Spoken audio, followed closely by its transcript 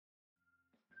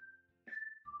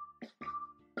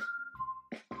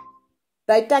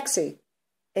By taxi,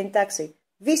 en taxi.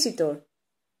 Visitor,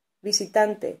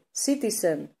 visitante.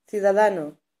 Citizen,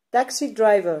 ciudadano. Taxi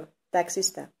driver,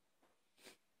 taxista.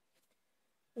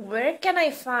 Where can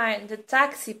I find the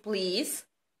taxi, please?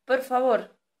 Por favor,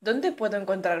 ¿dónde puedo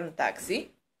encontrar un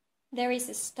taxi? There is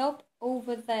a stop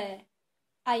over there.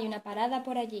 Hay una parada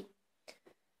por allí.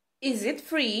 Is it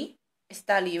free?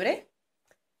 ¿Está libre?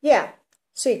 Yeah,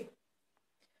 sí.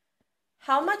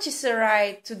 How much is the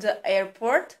ride to the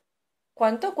airport?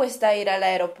 ¿Cuánto cuesta ir al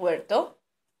aeropuerto?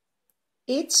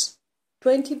 It's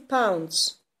 20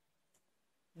 pounds.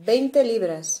 20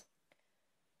 libras.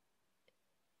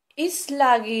 Is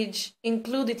luggage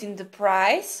included in the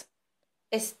price?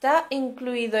 ¿Está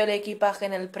incluido el equipaje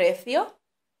en el precio?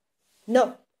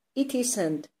 No, it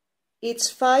isn't.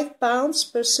 It's 5 pounds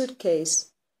per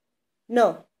suitcase.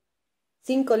 No,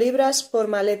 5 libras por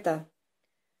maleta.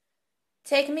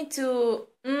 Take me to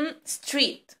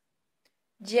Street.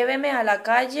 Lléveme a la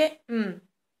calle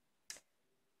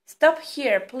Stop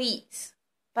here, please.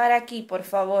 Para aquí, por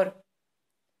favor.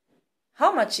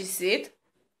 How much is it?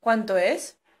 ¿Cuánto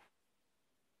es?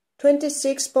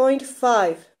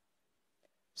 26.5.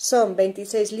 Son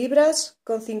 26 libras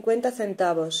con 50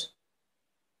 centavos.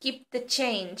 Keep the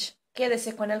change.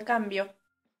 Quédese con el cambio.